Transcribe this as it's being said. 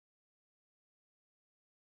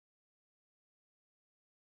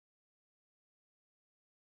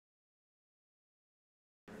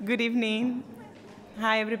Good evening.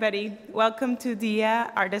 Hi, everybody. Welcome to the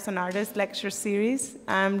Artists on Artists lecture series.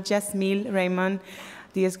 I'm Jasmine Raymond,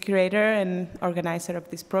 the curator and organizer of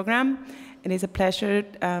this program. It is a pleasure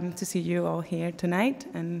to see you all here tonight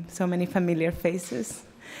and so many familiar faces.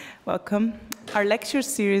 Welcome. Our lecture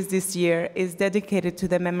series this year is dedicated to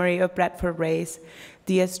the memory of Bradford Ray's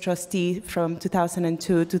DS trustee from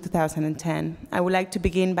 2002 to 2010. I would like to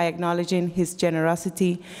begin by acknowledging his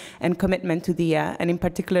generosity and commitment to DIA, and in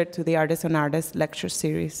particular to the Artists on Artists lecture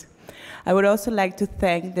series. I would also like to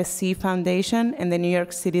thank the C Foundation and the New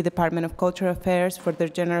York City Department of Cultural Affairs for their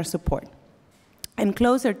generous support. And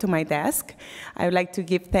closer to my desk, I would like to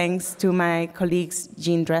give thanks to my colleagues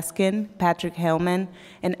Jean Dreskin, Patrick Hellman,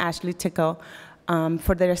 and Ashley Tickle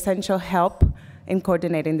for their essential help in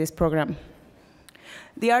coordinating this program.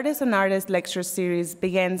 The Artists on Artists lecture series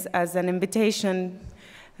begins as an invitation,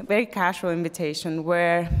 a very casual invitation,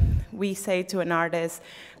 where we say to an artist,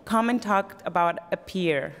 come and talk about a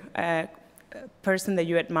peer, a person that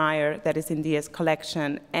you admire that is in Dia's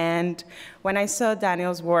collection. And when I saw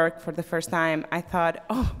Daniel's work for the first time, I thought,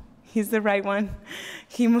 oh, he's the right one.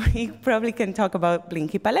 He probably can talk about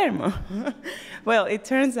Blinky Palermo. Well, it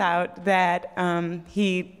turns out that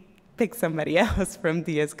he picked somebody else from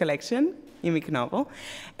Dia's collection, Imi Knoebel,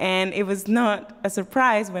 and it was not a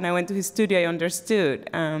surprise when I went to his studio. I understood.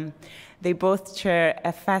 They both share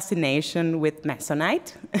a fascination with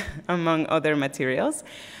Masonite, among other materials,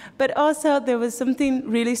 but also there was something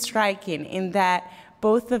really striking in that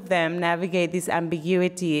both of them navigate this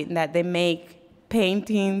ambiguity that they make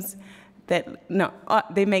paintings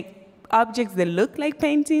they make objects that look like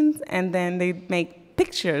paintings, and then they make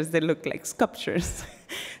pictures that look like sculptures.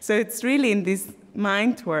 So it's really in this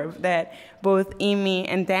mind tour that both Imi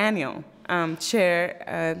and Daniel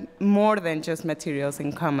share more than just materials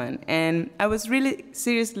in common. And I was really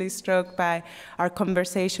seriously struck by our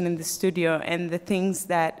conversation in the studio and the things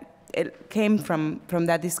that it came from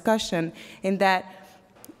that discussion, in that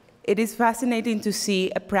it is fascinating to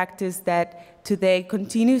see a practice that today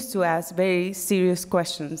continues to ask very serious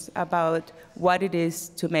questions about what it is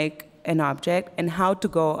to make an object and how to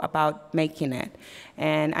go about making it.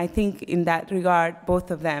 And I think in that regard, both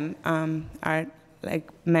of them are like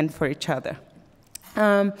meant for each other.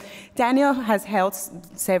 Daniel has held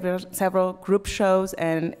several group shows,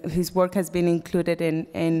 and his work has been included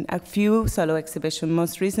in a few solo exhibitions,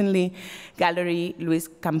 most recently Gallery Luis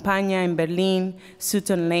Campagna in Berlin,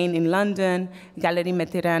 Sutton Lane in London, Gallery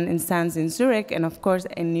Mitterrand in Sands in Zurich, and of course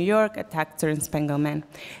in New York at Taxter and Spiegelman.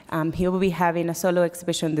 He will be having a solo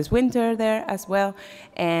exhibition this winter there as well,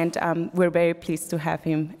 and we're very pleased to have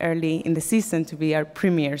him early in the season to be our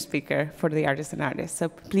premier speaker for the Artists and Artists. So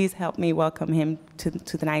please help me welcome him to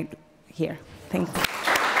the night here. Thank you. All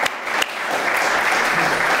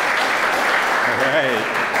right.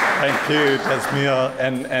 Thank you,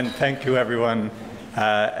 Jasmine, and thank you, everyone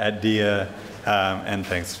at DIA, and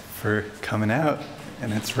thanks for coming out.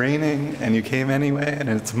 And it's raining, and you came anyway, and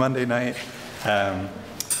it's Monday night.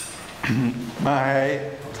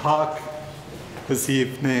 My talk this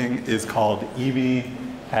evening is called Imi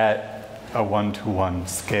at a 1-to-1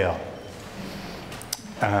 scale.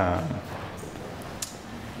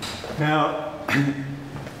 Now,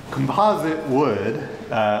 composite wood,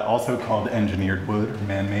 also called engineered wood or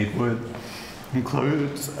man-made wood,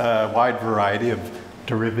 includes a wide variety of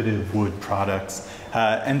derivative wood products.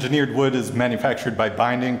 Engineered wood is manufactured by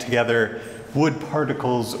binding together wood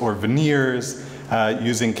particles or veneers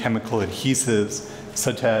using chemical adhesives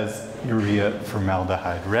such as urea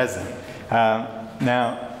formaldehyde resin.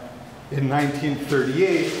 Now, in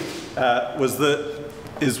 1938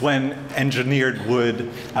 is when engineered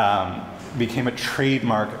wood became a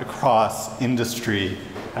trademark across industry,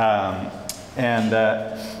 and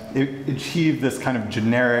it achieved this kind of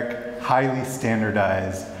generic, highly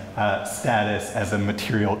standardized status as a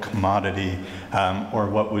material commodity, or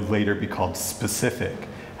what would later be called specific.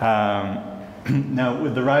 Now,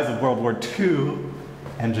 with the rise of World War II,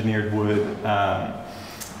 engineered wood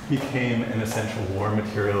became an essential war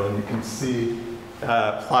material, and you can see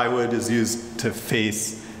plywood is used to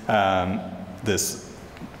face this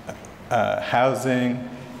housing,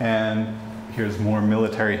 and here's more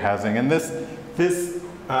military housing. And this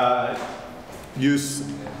use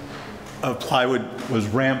of plywood was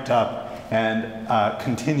ramped up and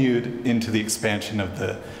continued into the expansion of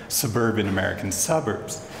the suburban American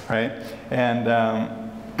suburbs, right? And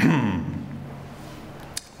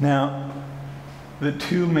now, the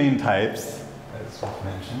two main types, as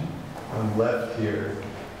mentioned, on the left here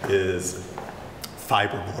is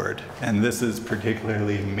fiberboard, and this is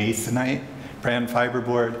particularly Masonite brand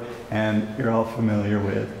fiberboard, and you're all familiar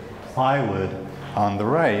with plywood, on the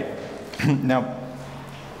right. Now,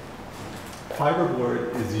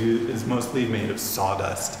 fiberboard is mostly made of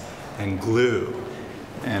sawdust and glue.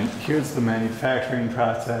 And here's the manufacturing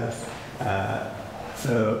process.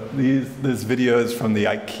 So this video is from the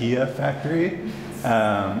IKEA factory.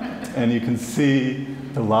 And you can see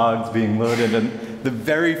the logs being loaded. And the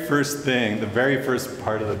very first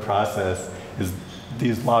part of the process is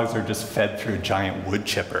these logs are just fed through a giant wood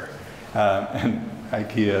chipper. And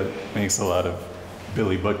IKEA makes a lot of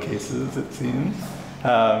Billy bookcases, it seems.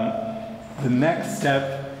 The next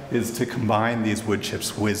step is to combine these wood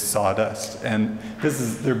chips with sawdust. And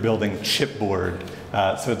they're building chipboard.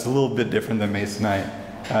 So it's a little bit different than masonite.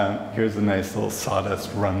 Here's a nice little sawdust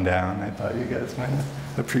rundown I thought you guys might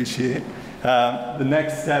appreciate. The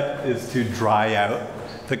next step is to dry out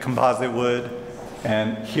the composite wood.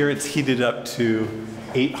 And here it's heated up to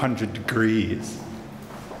 800 degrees.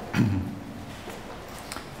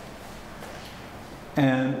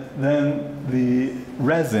 And then the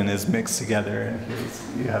resin is mixed together. And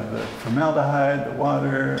here's, you have the formaldehyde, the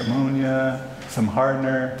water, ammonia, some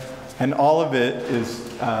hardener. And all of it is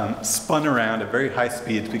spun around at very high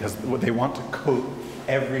speeds because they want to coat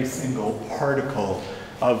every single particle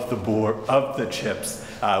of the chips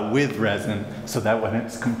with resin, so that when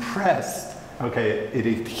it's compressed, okay, it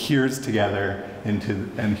adheres together and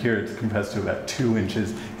here it's compressed to about 2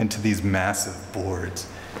 inches into these massive boards.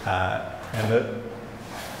 And the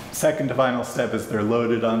second to final step is they're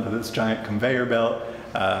loaded onto this giant conveyor belt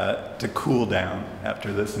to cool down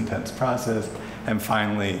after this intense process. And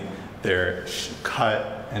finally, they're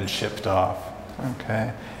cut and shipped off,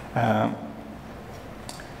 okay?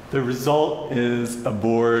 The result is a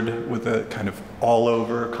board with a kind of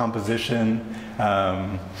all-over composition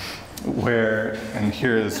and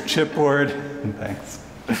here is chipboard, thanks.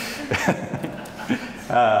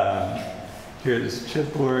 Here's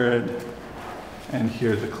chipboard, and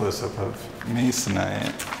here's a close-up of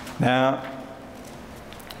masonite. Now,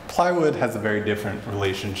 plywood has a very different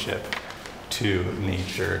relationship to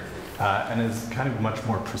nature and is kind of much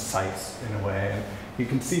more precise in a way. And you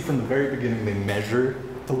can see from the very beginning they measure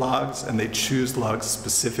the logs and they choose logs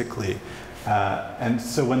specifically. And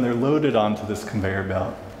so when they're loaded onto this conveyor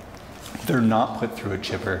belt, they're not put through a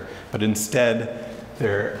chipper, but instead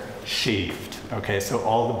they're shaved. Okay, so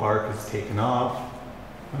all the bark is taken off.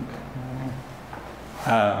 Okay.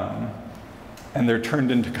 And they're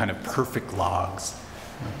turned into kind of perfect logs,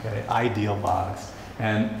 okay, ideal logs.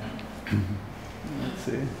 And let's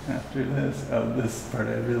see, after this, this part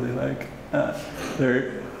I really like.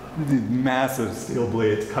 They're these massive steel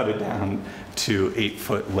blades cut it down to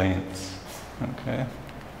 8-foot lengths, okay?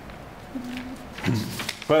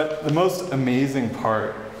 But the most amazing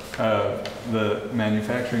part of the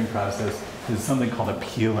manufacturing process is something called a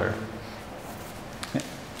peeler.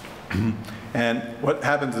 And what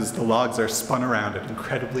happens is the logs are spun around at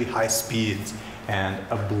incredibly high speeds, and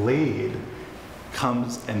a blade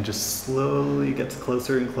comes and just slowly gets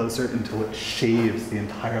closer and closer until it shaves the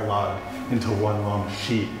entire log into one long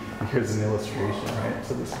sheet. And here's an illustration, right?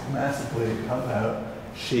 So this massive blade comes out,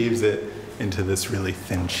 shaves it into this really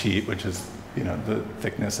thin sheet, which is, you know, the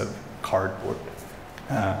thickness of cardboard.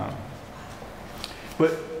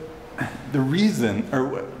 But the reason,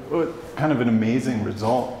 or what kind of an amazing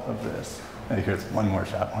result of this, here's one more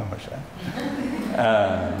shot.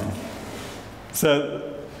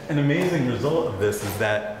 So an amazing result of this is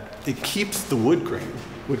that it keeps the wood grain,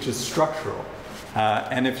 which is structural.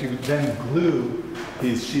 And if you then glue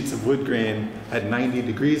these sheets of wood grain at 90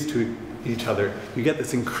 degrees to each other, you get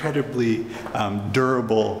this incredibly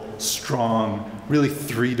durable, strong, really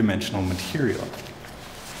three-dimensional material.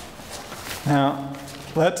 Now,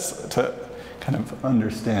 to kind of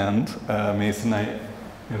understand masonite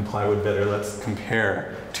and plywood better, let's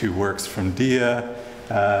compare two works from Dia.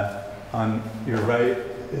 On your right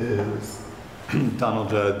is Donald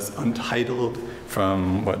Judd's Untitled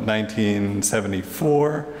from, what,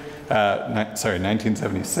 1974?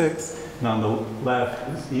 1976. And on the left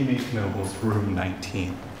is Imi Knoebel's Room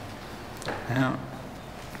 19. Now,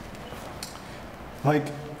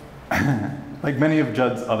 like many of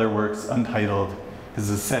Judd's other works, Untitled is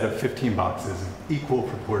a set of 15 boxes of equal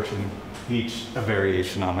proportion, each a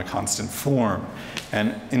variation on a constant form.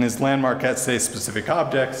 And in his landmark essay, Specific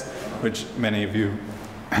Objects, which many of you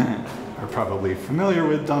are probably familiar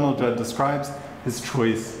with, Donald Judd describes his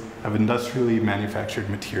choice of industrially manufactured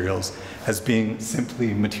materials as being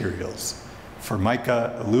simply materials: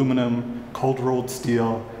 formica, aluminum, cold-rolled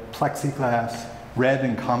steel, plexiglass, red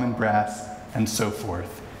and common brass, and so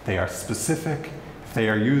forth. They are specific. If they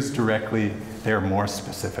are used directly, they are more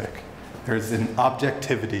specific. There is an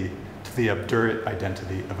objectivity to to the obdurate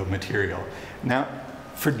identity of a material. Now,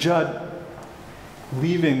 for Judd,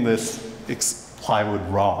 leaving this plywood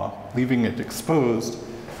raw, leaving it exposed,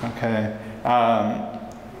 okay,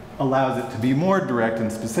 allows it to be more direct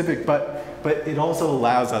and specific, but it also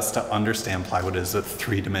allows us to understand plywood as a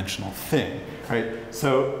three-dimensional thing, right?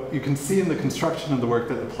 So you can see in the construction of the work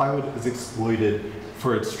that the plywood is exploited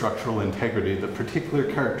for its structural integrity. The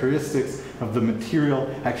particular characteristics of the material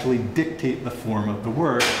actually dictate the form of the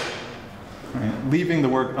work. Right? Leaving the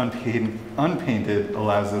work unpainted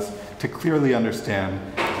allows us to clearly understand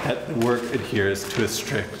that the work adheres to a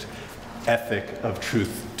strict ethic of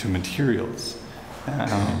truth to materials.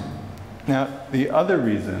 Now, the other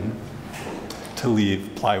reason to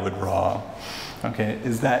leave plywood raw, okay,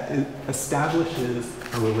 is that it establishes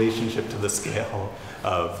a relationship to the scale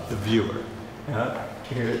of the viewer.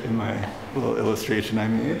 Here in my little illustration I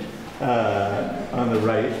made, on the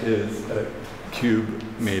right is a cube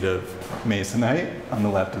made of masonite. On the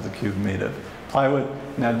left is a cube made of plywood.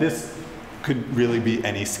 Now this could really be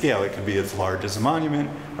any scale. It could be as large as a monument,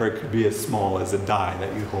 or it could be as small as a die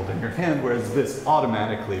that you hold in your hand, whereas this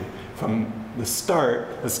automatically, from the start,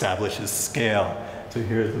 establishes scale. So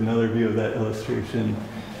here's another view of that illustration.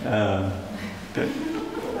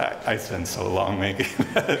 I spent so long making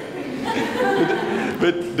that.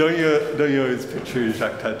 but don't you always picture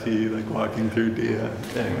Jacques Tati like walking through Dia?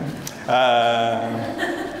 Anyway.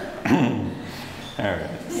 All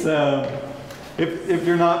right. So if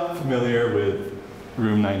you're not familiar with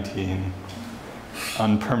Room 19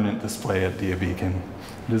 on permanent display at Dia Beacon,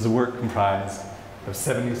 it is a work comprised of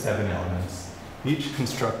 77 elements, each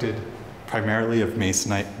constructed primarily of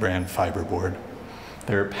masonite brand fiberboard.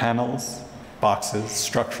 There are panels, boxes,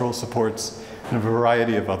 structural supports, and a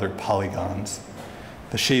variety of other polygons.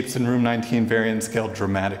 The shapes in Room 19 vary in scale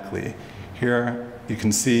dramatically. Here you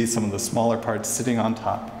can see some of the smaller parts sitting on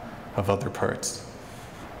top of other parts.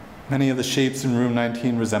 Many of the shapes in Room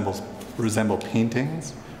 19 resemble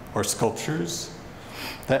paintings or sculptures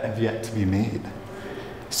that have yet to be made.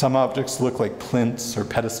 Some objects look like plinths or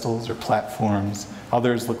pedestals or platforms.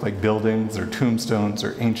 Others look like buildings or tombstones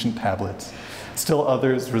or ancient tablets. Still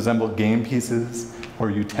others resemble game pieces or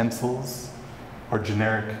utensils or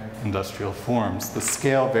generic industrial forms. The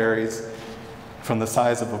scale varies from the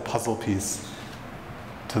size of a puzzle piece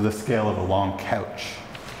to the scale of a long couch.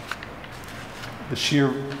 The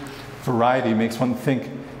sheer variety makes one think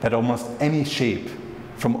that almost any shape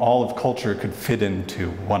from all of culture could fit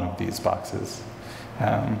into one of these boxes.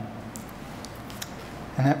 And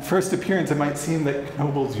at first appearance, it might seem that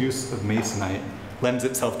Knoebel's use of masonite lends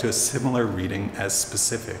itself to a similar reading as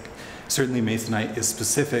specific. Certainly masonite is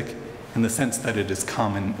specific in the sense that it is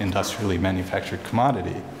common industrially manufactured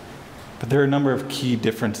commodity. But there are a number of key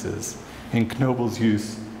differences in Knoebel's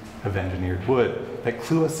use of engineered wood that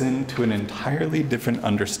clue us into an entirely different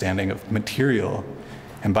understanding of material,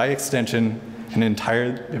 and by extension, an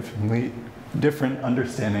entirely different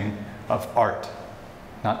understanding of art,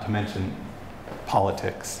 not to mention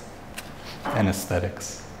politics and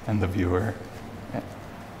aesthetics and the viewer.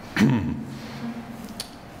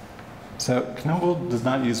 So Knoebel does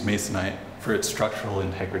not use masonite for its structural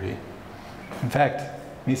integrity. In fact,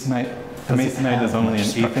 the masonite is only an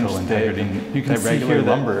 1/8 inch thick. You can see here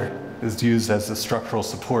lumber is used as a structural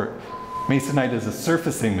support. Masonite is a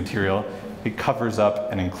surfacing material. It covers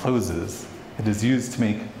up and encloses. It is used to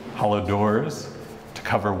make hollow doors, to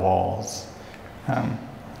cover walls.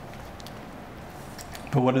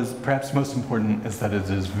 But what is perhaps most important is that it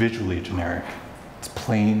is visually generic. It's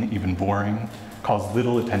plain, even boring, calls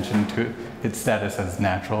little attention to its status as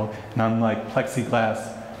natural, and unlike plexiglass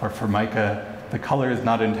or formica, the color is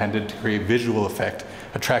not intended to create visual effect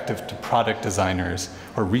attractive to product designers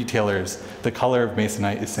or retailers. The color of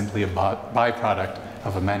masonite is simply a byproduct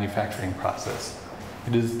of a manufacturing process.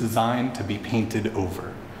 It is designed to be painted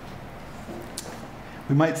over.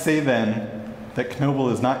 We might say then that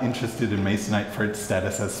Knoebel is not interested in masonite for its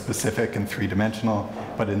status as specific and three-dimensional,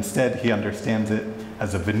 but instead he understands it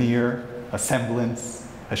as a veneer, a semblance,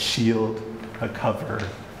 a shield, a cover,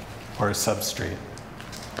 or a substrate.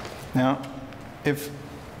 Now, if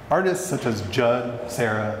artists such as Judd,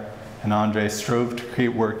 Sarah, and Andre strove to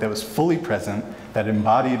create work that was fully present, that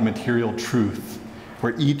embodied material truth,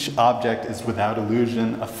 where each object is without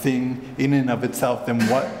illusion, a thing in and of itself, then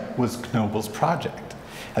what was Knoebel's project?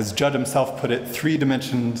 As Judd himself put it, 3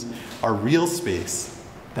 dimensions are real space.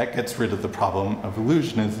 That gets rid of the problem of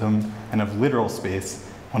illusionism and of literal space,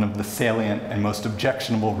 one of the salient and most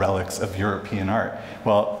objectionable relics of European art.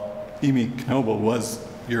 Well, Imi Knoebel was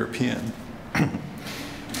European.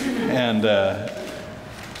 And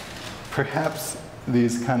perhaps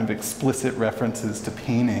these kind of explicit references to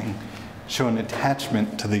painting show an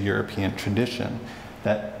attachment to the European tradition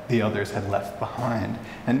that the others had left behind.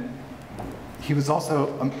 And he was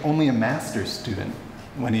also only a master's student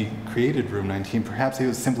when he created Room 19. Perhaps he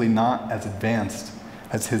was simply not as advanced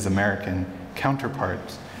as his American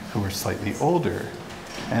counterparts, who were slightly older.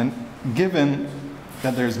 And given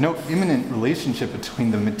that there's no imminent relationship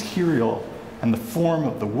between the material and the form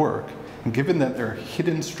of the work, and given that there are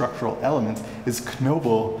hidden structural elements, is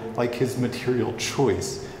Knoebel, like his material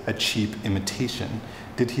choice, a cheap imitation?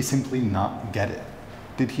 Did he simply not get it?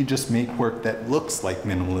 Did he just make work that looks like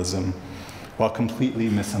minimalism while completely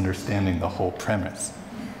misunderstanding the whole premise?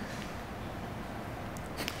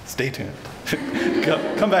 Stay tuned.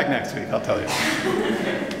 Come back next week, I'll tell you.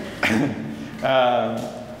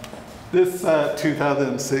 This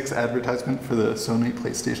 2006 advertisement for the Sony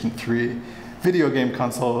PlayStation 3 video game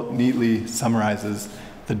console neatly summarizes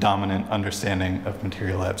the dominant understanding of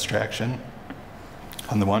material abstraction.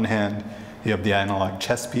 On the one hand, you have the analog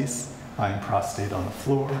chess piece lying prostrate on the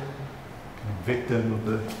floor, a victim of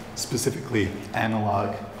the specifically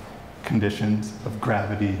analog conditions of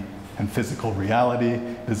gravity and physical reality.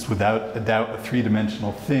 It is without a doubt a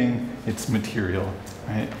three-dimensional thing. It's material,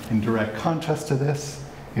 right? In direct contrast to this,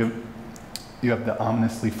 you have the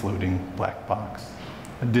ominously floating black box,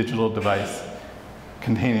 a digital device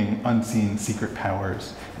containing unseen secret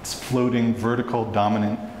powers. It's floating, vertical,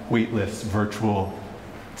 dominant, weightless, virtual.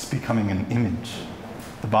 It's becoming an image.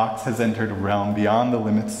 The box has entered a realm beyond the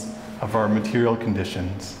limits of our material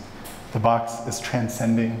conditions. The box is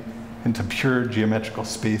transcending into pure geometrical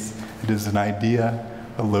space. It is an idea,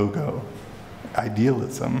 a logo,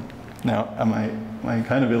 idealism. Now, my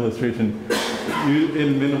kind of illustration,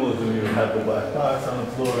 in minimalism, you would have the black box on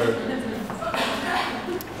the floor,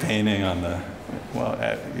 painting on the, well,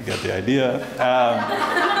 you get the idea.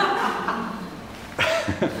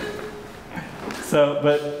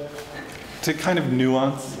 But to kind of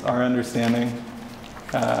nuance our understanding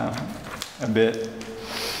a bit,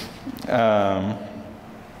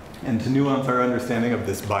 and to nuance our understanding of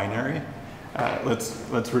this binary,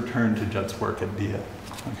 let's return to Judd's work at DIA.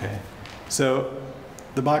 Okay, so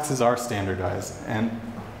the boxes are standardized, and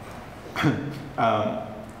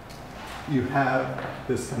you have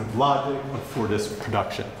this kind of logic of Fordist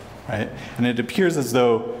production, right? And it appears as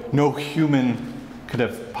though no human could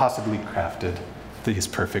have possibly crafted these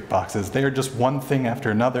perfect boxes. They are just one thing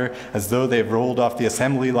after another, as though they've rolled off the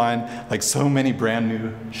assembly line like so many brand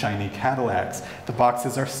new shiny Cadillacs. The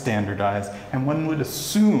boxes are standardized, and one would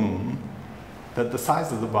assume that the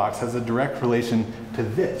size of the box has a direct relation to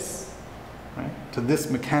this, right? To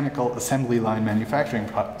this mechanical assembly line manufacturing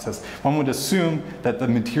process. One would assume that the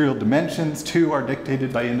material dimensions, too, are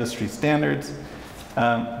dictated by industry standards.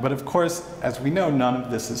 But of course, as we know, none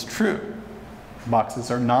of this is true.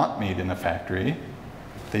 Boxes are not made in a factory.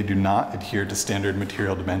 They do not adhere to standard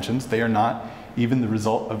material dimensions. They are not even the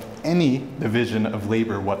result of any division of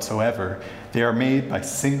labor whatsoever. They are made by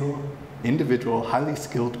single, individual, highly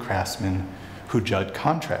skilled craftsmen who Judd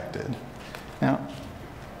contracted. Now,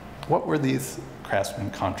 what were these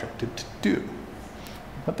craftsmen contracted to do?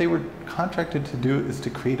 What they were contracted to do is to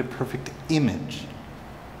create a perfect image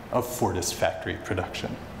of Fordist factory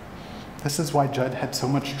production. This is why Judd had so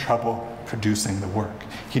much trouble producing the work.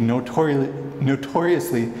 He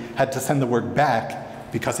notoriously had to send the work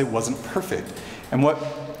back because it wasn't perfect. And what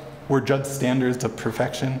were Judd's standards of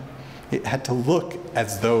perfection? It had to look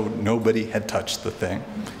as though nobody had touched the thing.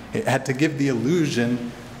 It had to give the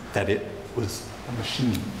illusion that it was a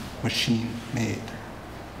machine made.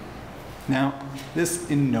 Now,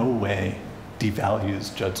 this in no way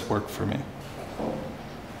devalues Judd's work for me.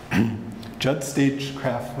 Judd's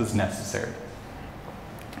stagecraft was necessary.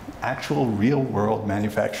 Actual real-world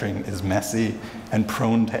manufacturing is messy and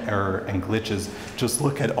prone to error and glitches. Just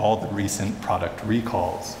look at all the recent product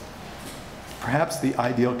recalls. Perhaps the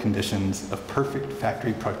ideal conditions of perfect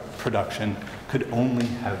factory production could only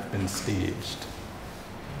have been staged.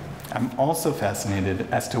 I'm also fascinated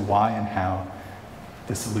as to why and how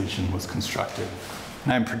this solution was constructed.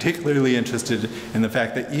 And I'm particularly interested in the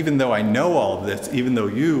fact that even though I know all of this, even though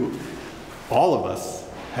you, all of us,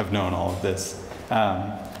 have known all of this,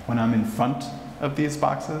 when I'm in front of these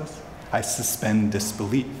boxes, I suspend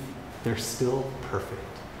disbelief. They're still perfect.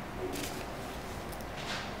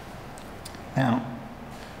 Now,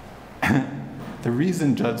 the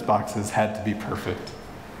reason Judd's boxes had to be perfect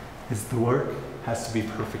is the work has to be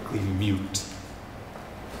perfectly mute.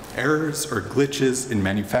 Errors or glitches in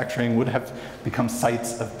manufacturing would have become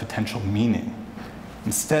sites of potential meaning.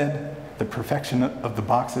 Instead, the perfection of the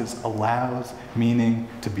boxes allows meaning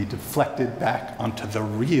to be deflected back onto the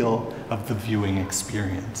real of the viewing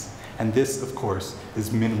experience. And this, of course, is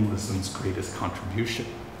minimalism's greatest contribution.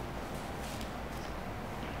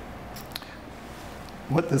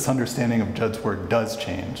 What this understanding of Judd's work does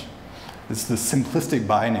change is the simplistic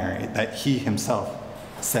binary that he himself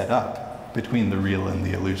set up between the real and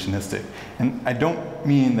the illusionistic. And I don't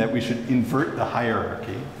mean that we should invert the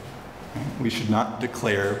hierarchy. We should not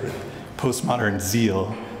declare with postmodern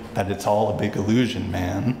zeal that it's all a big illusion,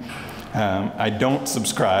 man. I don't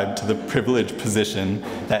subscribe to the privileged position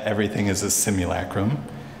that everything is a simulacrum,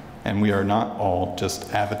 and we are not all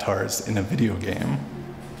just avatars in a video game.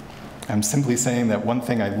 I'm simply saying that one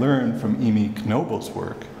thing I learned from Imi Knoebel's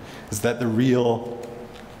work is that the real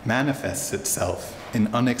manifests itself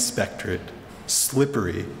in unexpected,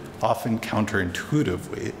 slippery, often counterintuitive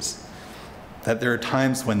ways. That there are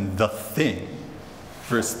times when the thing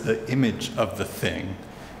versus the image of the thing,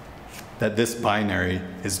 that this binary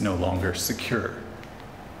is no longer secure.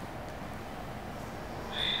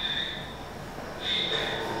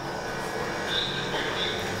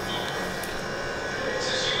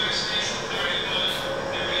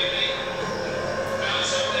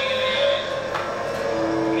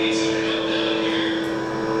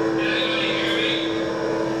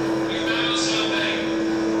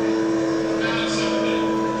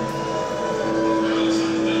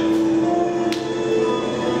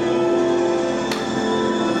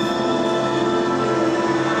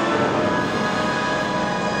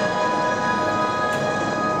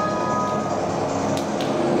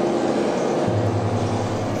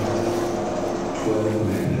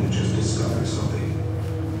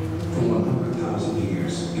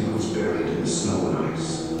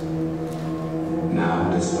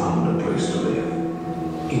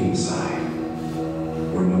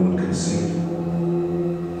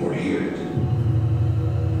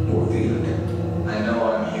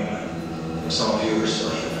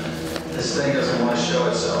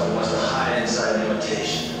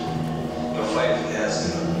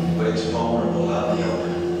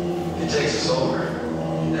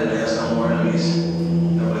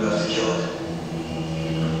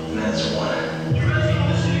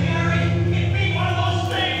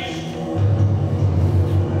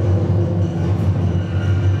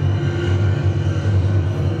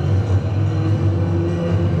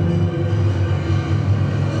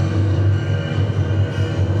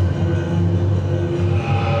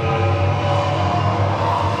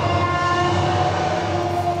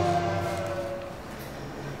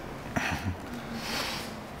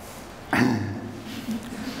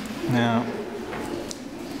 Now,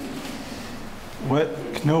 what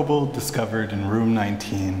Knoebel discovered in room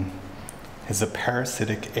 19 is a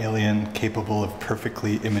parasitic alien capable of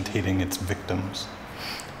perfectly imitating its victims.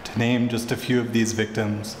 To name just a few of these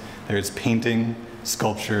victims, there's painting,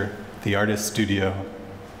 sculpture, the artist's studio,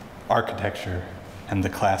 architecture, and the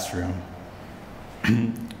classroom.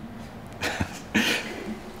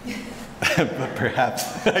 But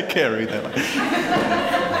perhaps, I can't read that one.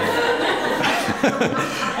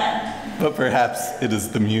 But perhaps it is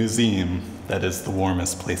the museum that is the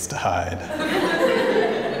warmest place to hide.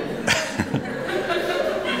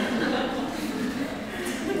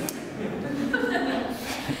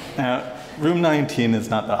 Now, room 19 is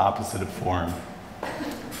not the opposite of form.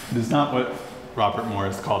 It is not what Robert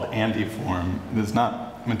Morris called anti-form. It is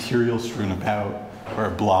not material strewn about or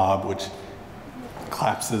a blob which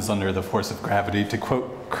collapses under the force of gravity. To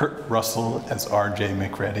quote Kurt Russell as R.J.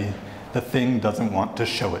 McReady, the thing doesn't want to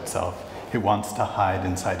show itself. It wants to hide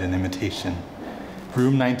inside an imitation.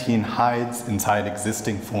 Room 19 hides inside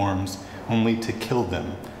existing forms only to kill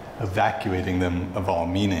them, evacuating them of all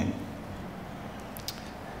meaning.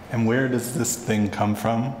 And where does this thing come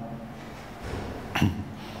from?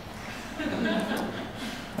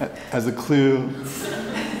 As a clue,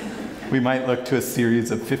 we might look to a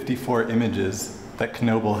series of 54 images that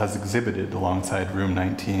Knoebel has exhibited alongside room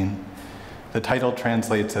 19. The title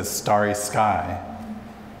translates as Starry Sky.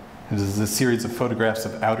 It is a series of photographs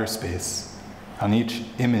of outer space. On each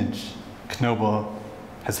image, Knoebel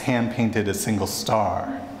has hand-painted a single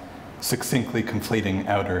star, succinctly conflating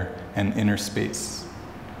outer and inner space.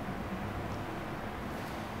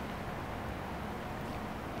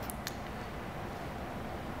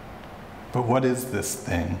 But what is this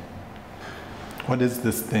thing? What is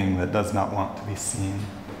this thing that does not want to be seen,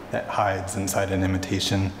 that hides inside an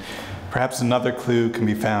imitation? Perhaps another clue can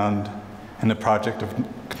be found in a project of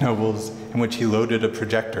Knoebel's in which he loaded a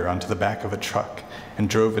projector onto the back of a truck and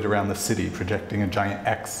drove it around the city, projecting a giant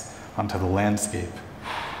X onto the landscape.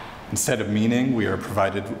 Instead of meaning, we are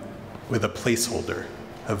provided with a placeholder,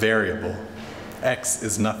 a variable. X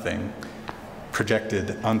is nothing,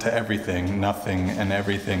 projected onto everything, nothing and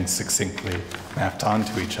everything succinctly mapped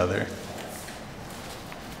onto each other.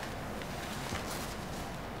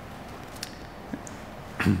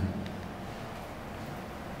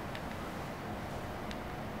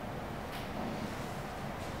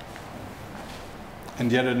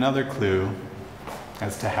 And yet another clue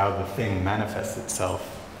as to how the thing manifests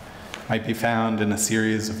itself might be found in a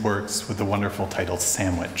series of works with the wonderful title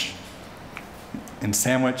Sandwich. In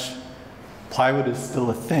Sandwich, plywood is still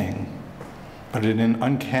a thing, but in an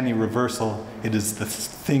uncanny reversal, it is the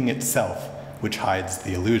thing itself which hides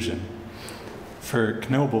the illusion. For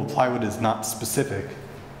Knoebel, plywood is not specific,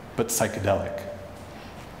 but psychedelic.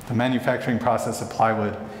 The manufacturing process of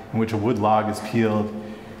plywood, in which a wood log is peeled,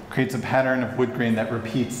 creates a pattern of wood grain that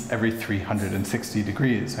repeats every 360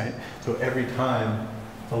 degrees, right? So every time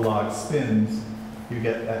the log spins, you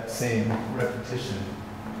get that same repetition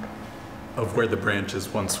of where the branches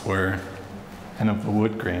once were and of the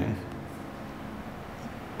wood grain.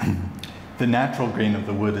 The natural grain of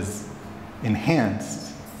the wood is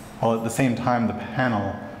enhanced, while at the same time the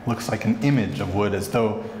panel looks like an image of wood, as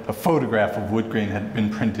though a photograph of wood grain had been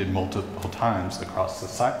printed multiple times across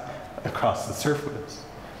the surface.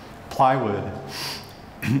 Plywood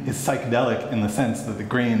is psychedelic in the sense that the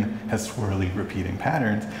grain has swirly repeating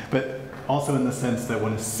patterns, but also in the sense that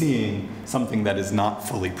one is seeing something that is not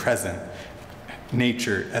fully present,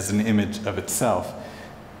 nature as an image of itself.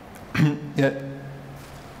 Yet,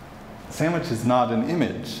 Sandwich is not an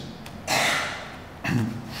image.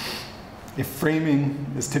 If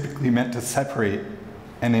framing is typically meant to separate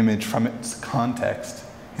an image from its context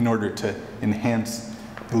in order to enhance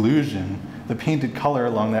illusion, the painted color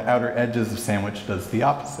along the outer edges of Sandwich does the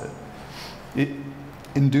opposite. It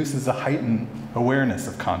induces a heightened awareness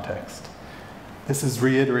of context. This is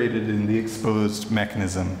reiterated in the exposed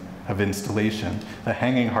mechanism of installation. The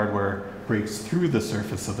hanging hardware breaks through the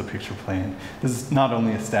surface of the picture plane. This not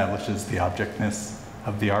only establishes the objectness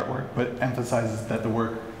of the artwork, but emphasizes that the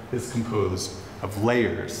work is composed of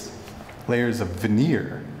layers, layers of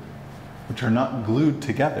veneer, which are not glued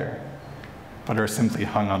together, but are simply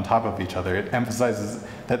hung on top of each other. It emphasizes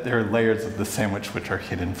that there are layers of the sandwich which are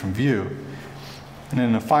hidden from view. And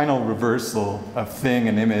in a final reversal of thing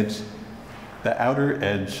and image, the outer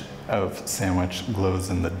edge of Sandwich glows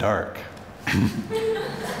in the dark.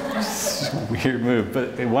 It's a weird move,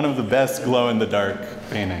 but one of the best glow-in-the-dark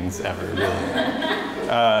paintings ever, really.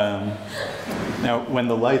 Now, when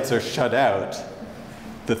the lights are shut out,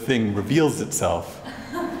 the thing reveals itself,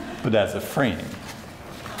 but as a frame.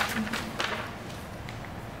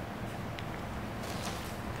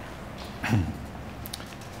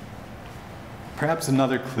 Perhaps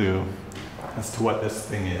another clue as to what this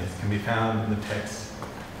thing is can be found in the text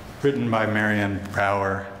written by Marianne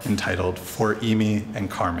Brouwer entitled For Imi and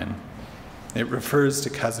Carmen. It refers to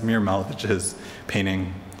Kazimir Malevich's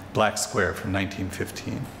painting Black Square from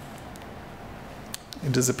 1915.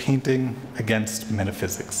 It is a painting against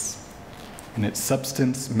metaphysics. In its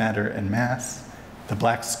substance, matter, and mass, the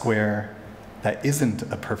black square that isn't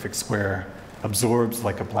a perfect square absorbs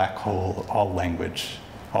like a black hole all language,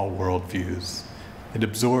 all worldviews. It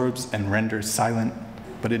absorbs and renders silent,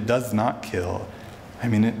 but it does not kill.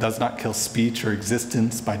 It does not kill speech or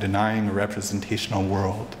existence by denying a representational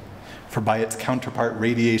world. For by its counterpart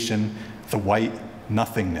radiation, the white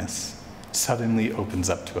nothingness suddenly opens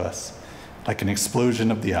up to us. Like an explosion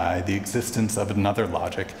of the eye, the existence of another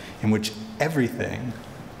logic in which everything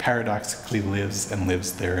paradoxically lives and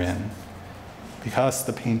lives therein. Because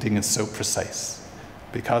the painting is so precise,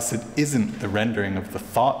 because it isn't the rendering of the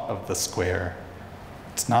thought of the square,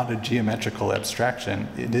 it's not a geometrical abstraction,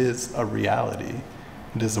 it is a reality.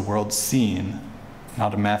 It is a world seen,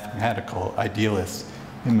 not a mathematical, idealist,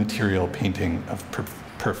 immaterial painting of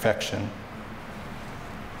perfection.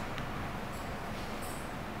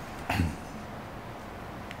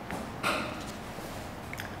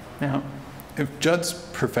 Now, if Judd's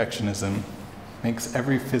perfectionism makes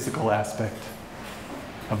every physical aspect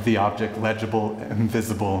of the object legible and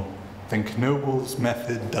visible, then Knoebel's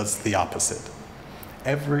method does the opposite.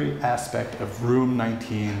 Every aspect of Room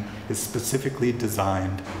 19 is specifically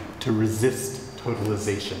designed to resist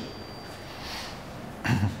totalization.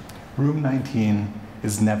 Room 19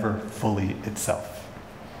 is never fully itself.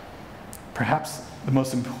 Perhaps the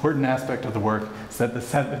most important aspect of the work is that the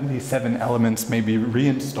 77 elements may be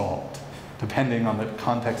reinstalled, depending on the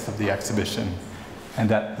context of the exhibition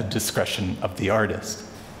and at the discretion of the artist.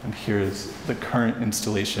 And here's the current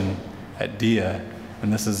installation at DIA,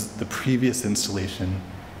 and this is the previous installation,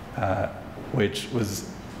 which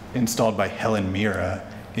was installed by Helen Mira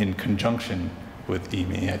in conjunction with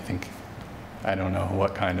Imi. I don't know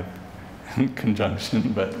what kind of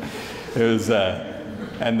conjunction, but it was,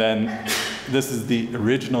 and then this is the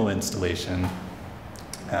original installation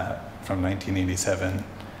from 1987.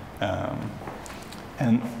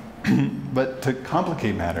 But to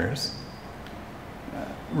complicate matters,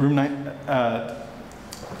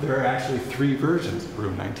 there are actually 3 versions of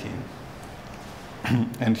Room 19.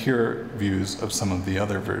 And here are views of some of the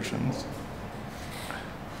other versions.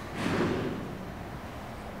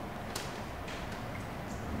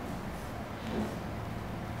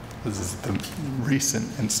 This is the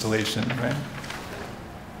recent installation, right?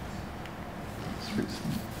 It's recent.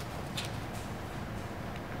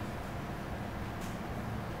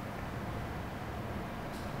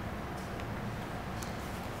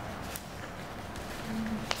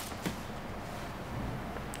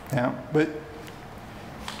 Yeah, but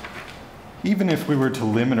even if we were to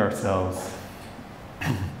limit ourselves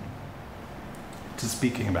to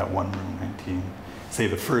speaking about one Room 19, say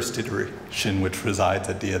the first iteration which resides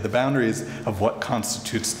at DIA, the boundaries of what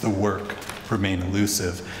constitutes the work remain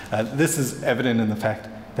elusive. This is evident in the fact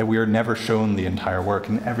that we are never shown the entire work.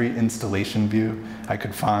 In every installation view I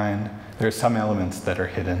could find, there are some elements that are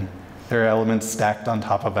hidden. There are elements stacked on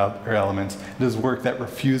top of other elements. It is work that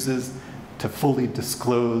refuses to fully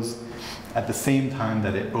disclose at the same time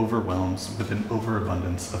that it overwhelms with an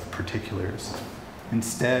overabundance of particulars.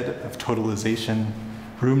 Instead of totalization,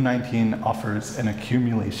 Room 19 offers an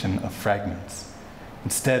accumulation of fragments.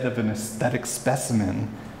 Instead of an aesthetic specimen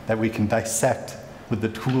that we can dissect with the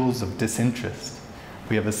tools of disinterest,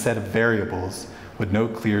 we have a set of variables with no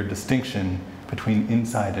clear distinction between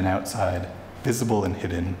inside and outside, visible and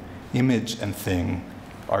hidden, image and thing,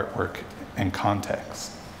 artwork and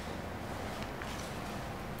context.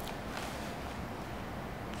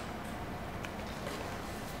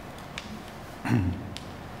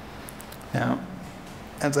 Now,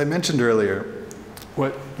 as I mentioned earlier,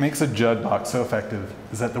 what makes a Judd box so effective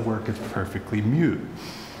is that the work is perfectly mute.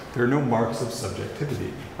 There are no marks of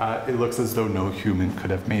subjectivity. It looks as though no human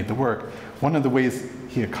could have made the work. One of the ways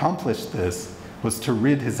he accomplished this was to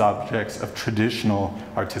rid his objects of traditional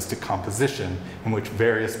artistic composition in which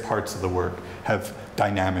various parts of the work have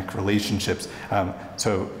dynamic relationships.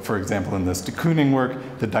 So, for example, in this de Kooning work,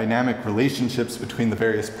 the dynamic relationships between the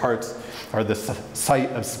various parts are the site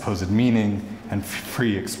of supposed meaning and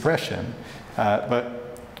free expression.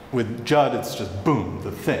 But with Judd, it's just boom,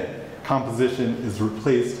 the thing. Composition is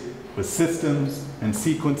replaced with systems and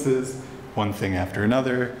sequences, one thing after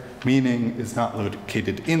another. Meaning is not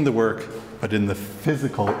located in the work, but in the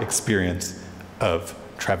physical experience of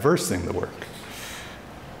traversing the work.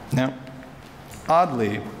 Now,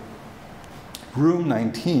 oddly, Room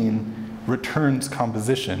 19 returns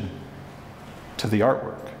composition to the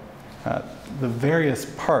artwork. The various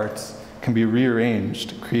parts can be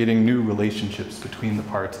rearranged, creating new relationships between the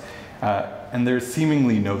parts. And there's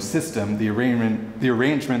seemingly no system. The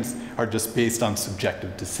arrangements are just based on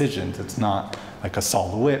subjective decisions. It's not like a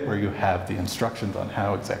silhouette where you have the instructions on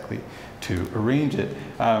how exactly to arrange it.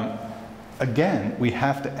 Again, we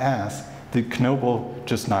have to ask, did Knoebel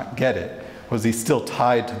just not get it? Was he still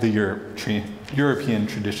tied to the European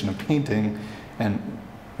tradition of painting? And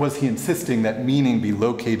was he insisting that meaning be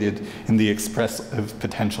located in the expressive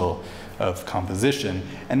potential of composition?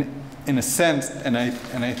 And in a sense, and I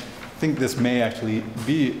think this may actually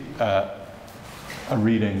be a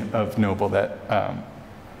reading of Knoebel that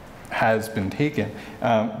has been taken,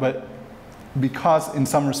 but because in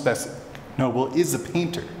some respects Knoebel is a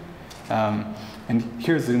painter, and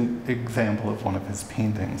here's an example of one of his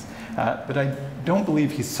paintings, but I don't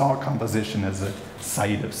believe he saw composition as a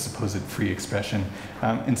site of supposed free expression.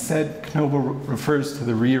 Instead, Knoebel refers to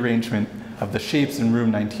the rearrangement of the shapes in Room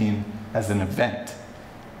 19 as an event,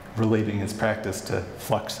 relating his practice to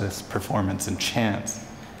fluxus, performance, and chance.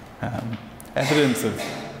 Evidence of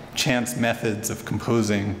chance methods of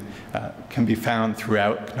composing can be found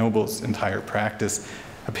throughout Knoebel's entire practice.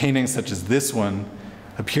 A painting such as this one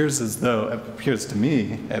appears to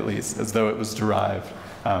me, at least, as though it was derived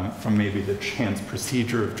from maybe the chance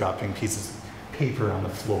procedure of dropping pieces of paper on the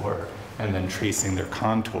floor and then tracing their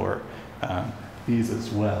contour. These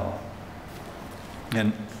as well.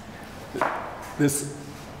 And this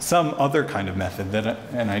some other kind of method that,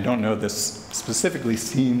 and I don't know this specifically,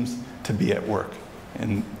 seems to be at work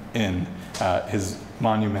in his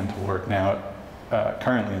monumental work now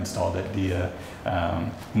currently installed at DIA,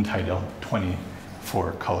 entitled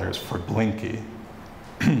 24 Colors for Blinky.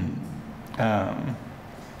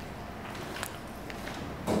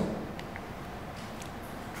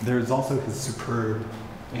 There's also his superb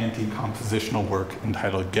anti-compositional work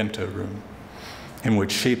entitled Gento Room, in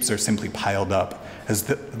which shapes are simply piled up as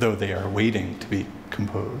though they are waiting to be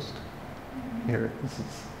composed. here. This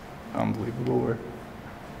is unbelievable work.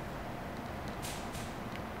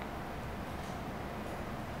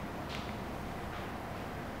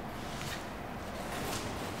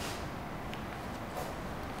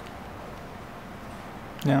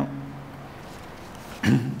 Now,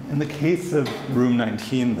 in the case of room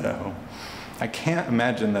 19, though, I can't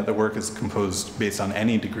imagine that the work is composed based on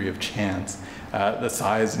any degree of chance. The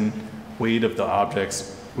size and weight of the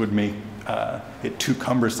objects would make it too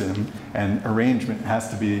cumbersome, and arrangement has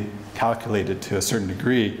to be calculated to a certain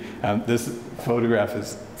degree. This photograph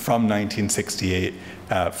is from 1968,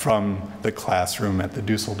 from the classroom at the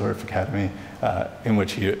Dusseldorf Academy, in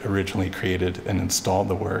which he originally created and installed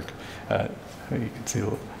the work. You can see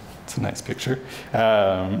it's a nice picture.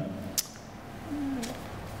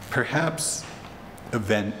 Perhaps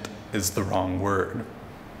event is the wrong word.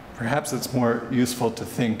 Perhaps it's more useful to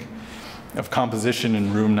think of composition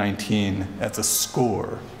in room 19 as a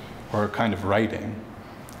score or a kind of writing,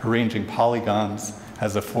 arranging polygons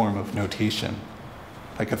as a form of notation,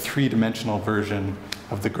 like a three-dimensional version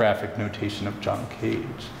of the graphic notation of John Cage.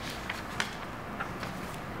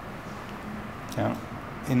 Now,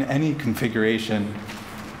 in any configuration,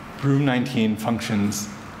 room 19 functions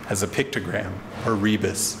as a pictogram, or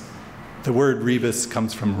rebus. The word rebus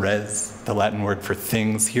comes from res, the Latin word for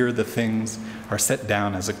things. Here the things are set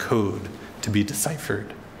down as a code to be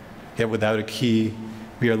deciphered. Yet without a key,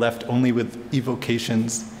 we are left only with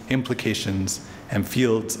evocations, implications, and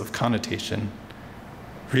fields of connotation.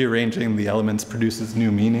 Rearranging the elements produces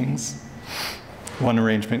new meanings. One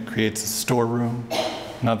arrangement creates a storeroom,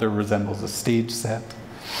 another resembles a stage set,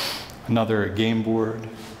 another a game board,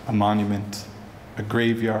 a monument, a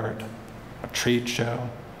graveyard, a trade show,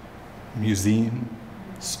 museum,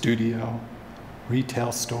 studio,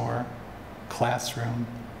 retail store, classroom,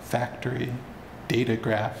 factory, data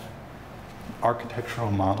graph,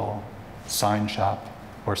 architectural model, sign shop,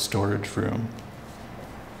 or storage room.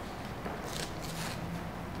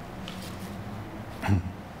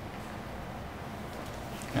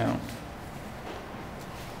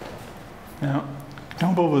 Now,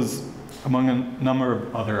 Knoebel was among a number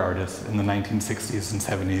of other artists in the 1960s and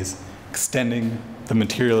 70s, extending the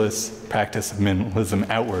materialist practice of minimalism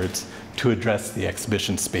outwards to address the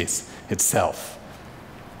exhibition space itself.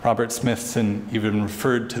 Robert Smithson even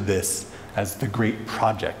referred to this as the great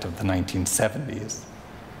project of the 1970s.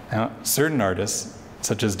 Now, certain artists,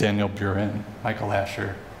 such as Daniel Buren, Michael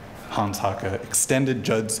Asher, Hans Hacke, extended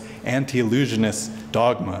Judd's anti-illusionist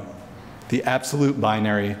dogma. The absolute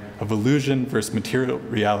binary of illusion versus material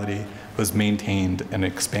reality was maintained and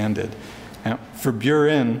expanded. Now, for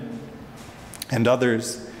Buren and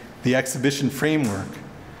others, the exhibition framework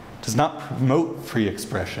does not promote free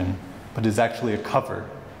expression, but is actually a cover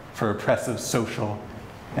for oppressive social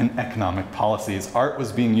and economic policies. Art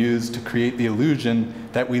was being used to create the illusion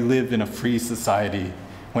that we live in a free society,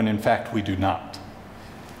 when in fact we do not.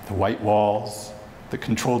 The white walls, the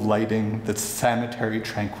controlled lighting, the sanitary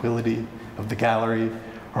tranquility of the gallery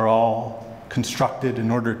are all constructed in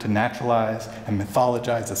order to naturalize and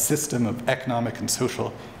mythologize a system of economic and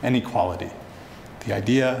social inequality. The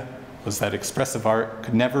idea was that expressive art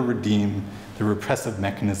could never redeem the repressive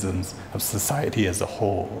mechanisms of society as a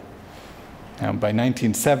whole. Now, by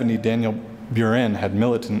 1970, Daniel Buren had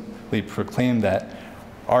militantly proclaimed that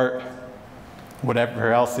art,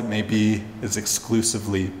 whatever else it may be, is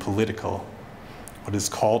exclusively political. What is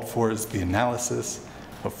called for is the analysis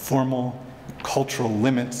of formal cultural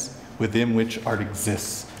limits within which art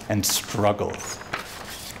exists and struggles.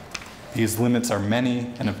 These limits are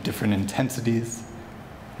many and of different intensities,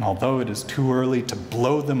 and although it is too early to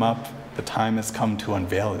blow them up, the time has come to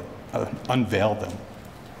unveil them.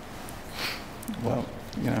 Well,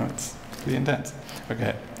 you know, it's pretty intense.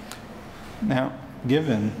 Okay. Now,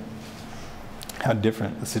 given how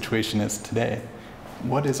different the situation is today,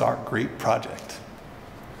 what is our great project?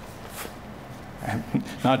 I'm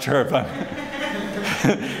not sure if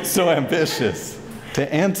I'm so ambitious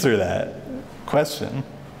to answer that question.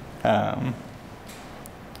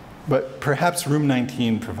 But perhaps room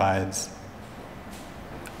 19 provides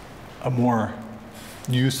a more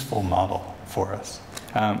useful model for us.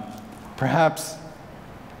 Perhaps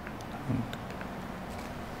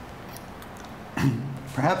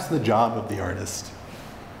the job of the artist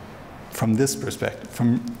from this perspective,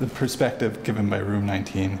 from the perspective given by room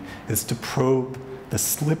 19, is to probe the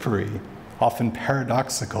slippery, often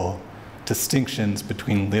paradoxical distinctions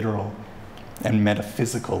between literal and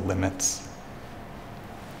metaphysical limits.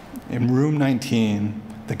 In room 19,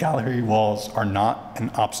 the gallery walls are not an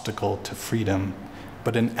obstacle to freedom,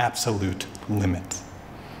 but an absolute limit.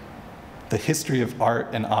 The history of art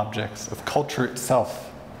and objects, of culture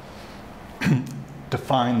itself,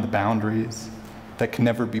 define the boundaries that can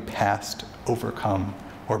never be passed, overcome,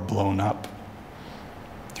 or blown up.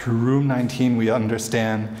 Through Room 19, we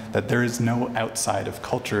understand that there is no outside of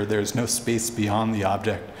culture, there is no space beyond the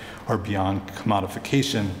object or beyond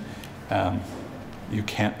commodification. You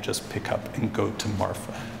can't just pick up and go to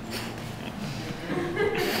Marfa.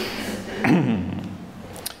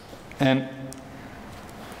 And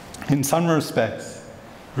in some respects,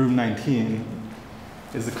 Room 19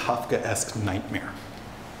 is a Kafkaesque nightmare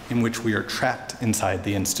in which we are trapped inside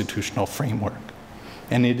the institutional framework,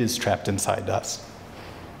 and it is trapped inside us.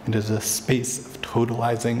 It is a space of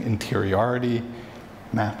totalizing interiority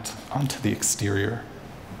mapped onto the exterior.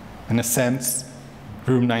 In a sense,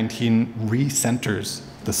 Room 19 recenters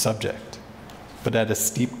the subject, but at a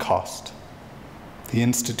steep cost. The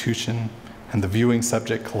institution and the viewing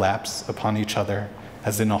subject collapse upon each other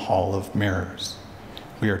as in a hall of mirrors.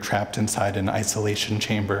 We are trapped inside an isolation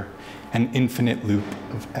chamber, an infinite loop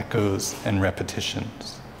of echoes and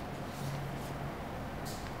repetitions.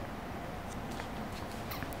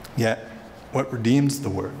 Yet, what redeems the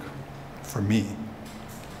work, for me,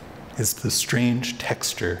 is the strange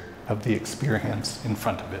texture of the experience in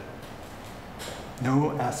front of it.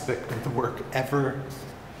 No aspect of the work ever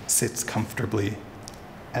sits comfortably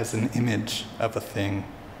as an image of a thing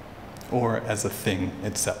or as a thing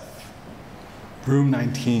itself. Room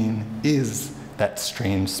 19 is that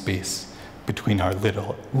strange space between our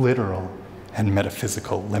literal and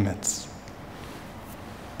metaphysical limits.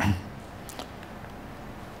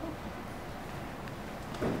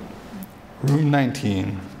 Room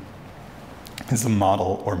 19 is a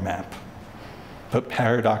model or map, but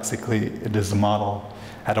paradoxically, it is a model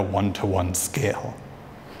at a one-to-one scale.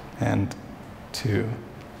 And to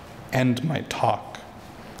end my talk,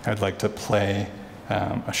 I'd like to play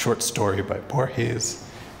a short story by Borges,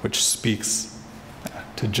 which speaks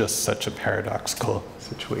to just such a paradoxical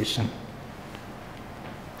situation.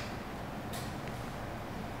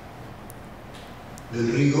 Del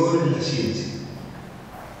rigor en la ciencia.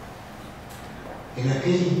 En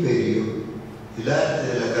aquel imperio, el arte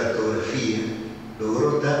de la cartografía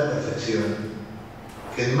logró tal perfección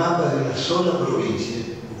que el mapa de una sola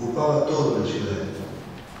provincia ocupaba toda una ciudad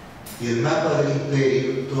y el mapa del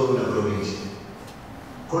imperio toda una provincia.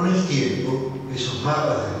 Con el tiempo, esos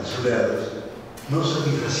mapas desmesurados no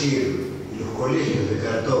satisfacieron y los colegios de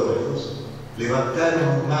cartógrafos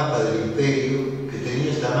levantaron un mapa del imperio que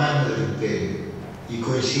tenía el tamaño del imperio y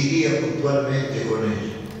coincidía puntualmente con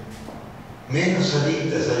él. Menos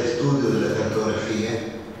adictas al estudio de la cartografía,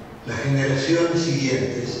 las generaciones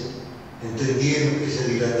siguientes entendieron que ese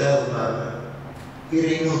dilatado mapa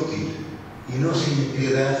era inútil y no sin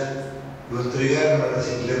impiedad lo entregaron a las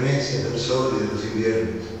inclemencias del sol y de los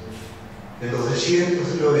inviernos. En los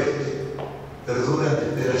desiertos del oeste perduran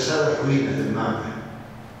despedazadas ruinas del mapa,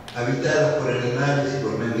 habitadas por animales y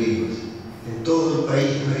por mendigos. En todo el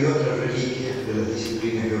país no hay otras reliquias de las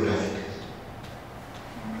disciplinas geográficas.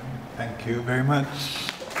 Thank you very much.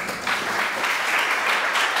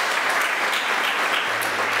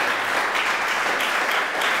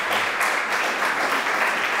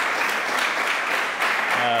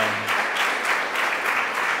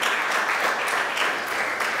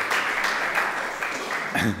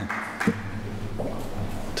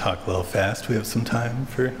 Talk a little fast. We have some time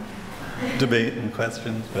for debate and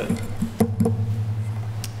questions, but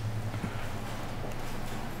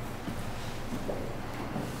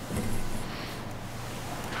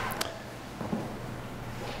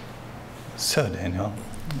so, Daniel,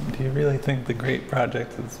 do you really think the great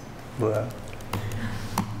project is blah?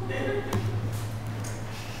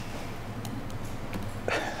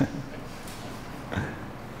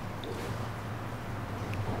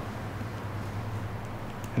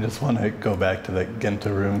 I just want to go back to that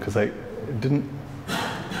Genta room because it didn't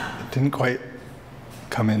quite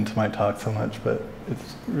come into my talk so much, but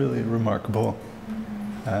it's really a remarkable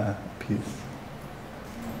piece.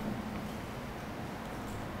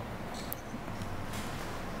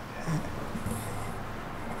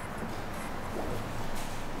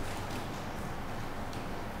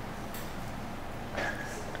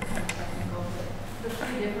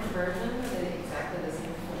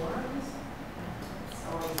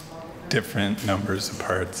 Different numbers of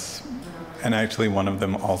parts, and actually one of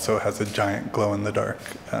them also has a giant glow-in-the-dark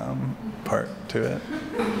part to it.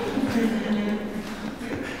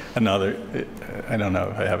 Another, I don't know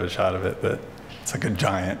if I have a shot of it, but it's like a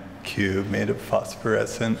giant cube made of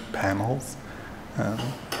phosphorescent panels. Yeah.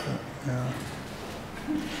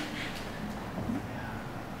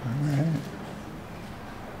 All right.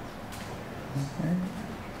 Okay.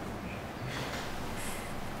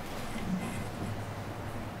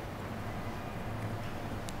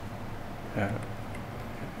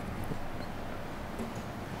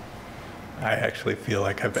 I actually feel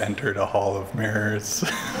like I've entered a hall of mirrors.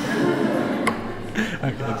 Okay,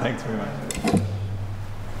 thanks very much.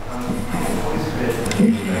 I've always read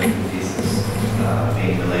the thesis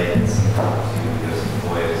being related somehow to Joseph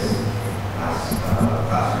Boy's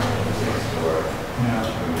classroom next door,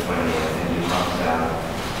 room 20, and you talked about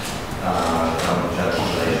the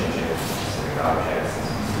relationship to specific objects and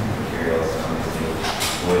specific materials. Obviously,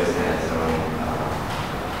 Boy's had his own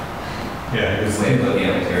way of looking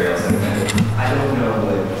at materials. And I don't know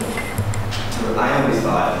what, I always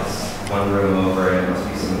thought it's one room over and it must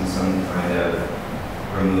be some kind of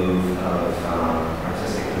remove of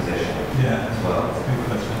artistic position as well. That's a good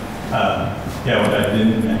question. What I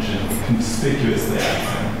didn't mention conspicuously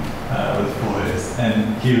with Boy's,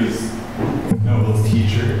 and he was Knoebel's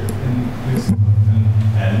teacher in Lefcourt,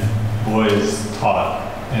 and Boy's taught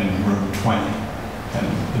in room 20, and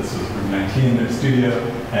this was room 19, their studio,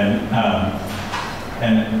 and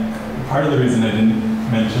part of the reason I didn't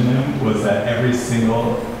mention him was that every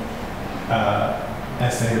single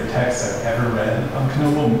essay or text I've ever read on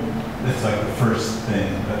Knoebel, it's like the first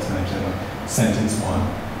thing that's mentioned, like sentence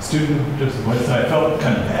 1. Student Joseph Boy, so I felt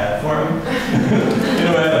kind of bad for him. In a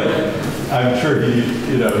way, like, I'm sure he,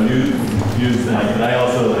 used that, but I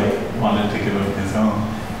also wanted to give him his own.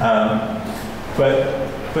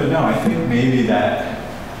 But no, I think maybe that,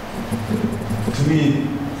 to me,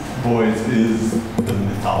 Boy's is the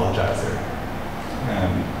mythologizer,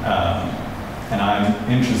 and I'm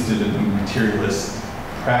interested in the materialist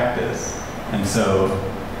practice, and so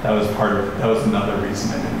that was another reason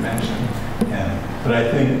I didn't mention. But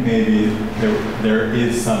I think maybe there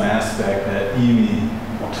is some aspect that Imi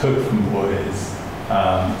took from Boy's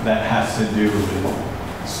that has to do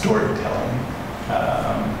with storytelling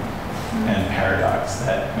and paradox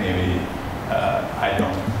that maybe I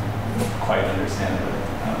don't quite understand, but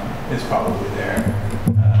it's probably there.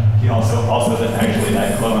 He also actually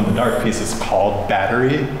that glow in the dark piece is called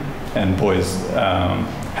Battery, and Boy's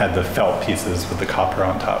had the felt pieces with the copper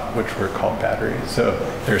on top, which were called Battery. So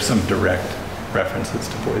there's some direct references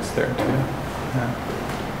to Boy's there too.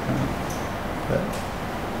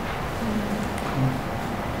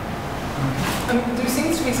 There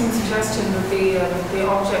seems to be some suggestion that the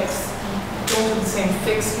objects don't have the same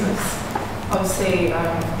fixedness of, say,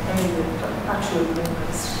 any of the actual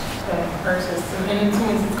artists. And in some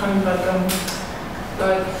ways it's kind of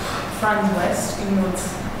like Franz West, even though it's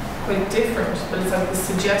quite different, but it's like the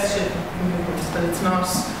suggestion that it's not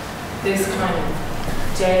this kind of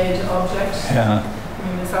dead object. Yeah. I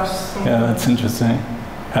mean, is that something? Yeah, that's interesting.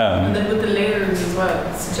 And then with the layers as well,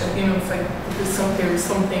 it's like there's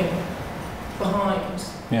something behind.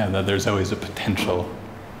 Yeah, that there's always a potential.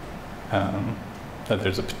 That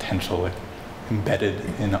there's a potential embedded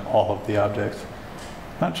in all of the objects.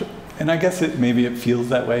 Not sure. And I guess maybe it feels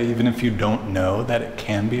that way even if you don't know that it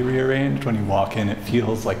can be rearranged. When you walk in, it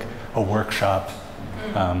feels like a workshop.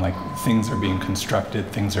 Like things are being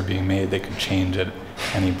constructed, things are being made. They could change at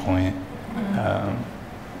any point.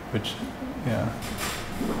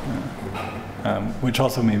 Which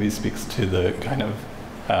also maybe speaks to the kind of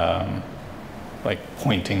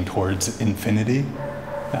pointing towards infinity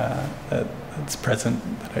that's present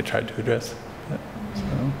that I tried to address. So,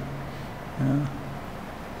 yeah.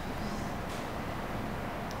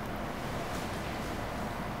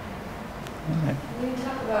 Right. Can you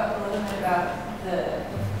talk about a little bit about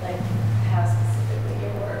how specifically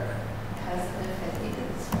your work has an affinity to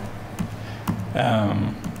this work?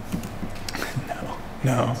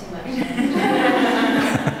 No.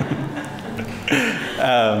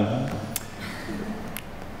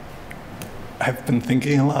 I've been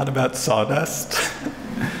thinking a lot about sawdust.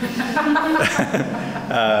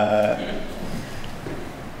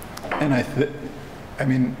 And I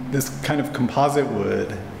mean, this kind of composite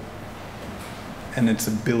wood and its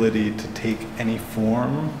ability to take any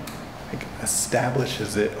form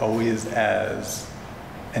establishes it always as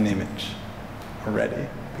an image already,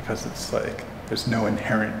 because it's like there's no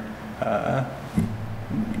inherent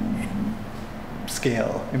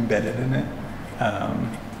scale embedded in it.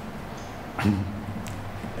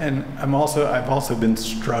 And I've also been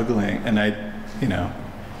struggling, and I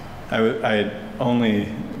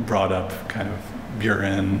only brought up kind of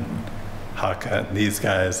Buren, Haka, these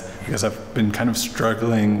guys, because I've been kind of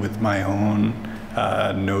struggling with my own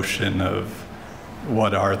notion of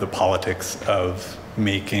what are the politics of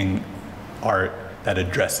making art that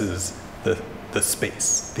addresses the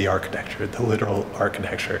space, the architecture, the literal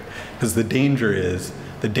architecture. Because the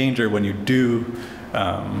danger when you do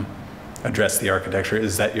address the architecture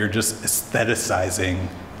is that you're just aestheticizing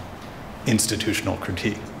institutional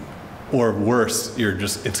critique. Or worse,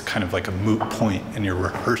 it's kind of like a moot point and you're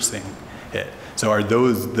rehearsing it. So are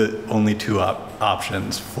those the only two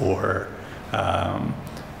options for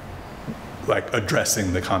like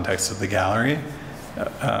addressing the context of the gallery?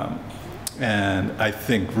 And I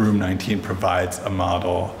think Room 19 provides a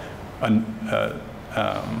model,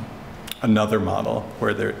 another model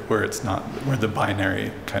where it's not, where the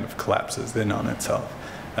binary kind of collapses in on itself.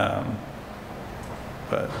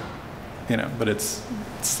 But you know, but it's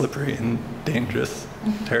slippery and dangerous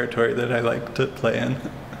territory that I like to play in.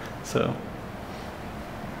 So.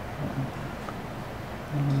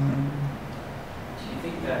 Do you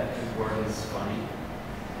think that his work is funny?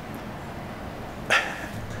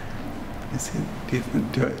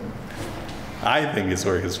 I think his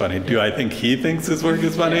work is funny. Do I think he thinks his work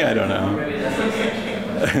is funny? I don't know.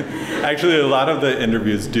 Actually, a lot of the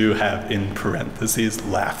interviews do have in parentheses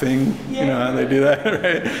laughing. You know how they do that,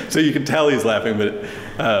 right? So you can tell he's laughing, but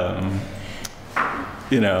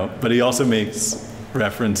you know. But he also makes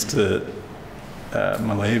reference to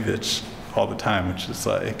Malevich all the time, which is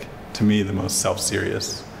like, to me, the most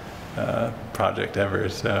self-serious project ever.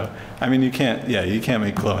 So, I mean, you can't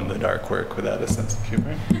make glow-in-the-dark work without a sense of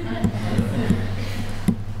humor. Can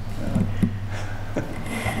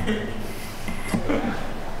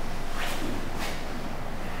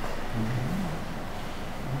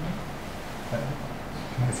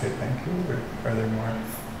I say thank you, or are there more?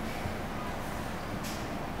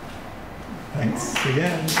 Thanks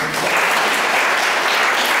again.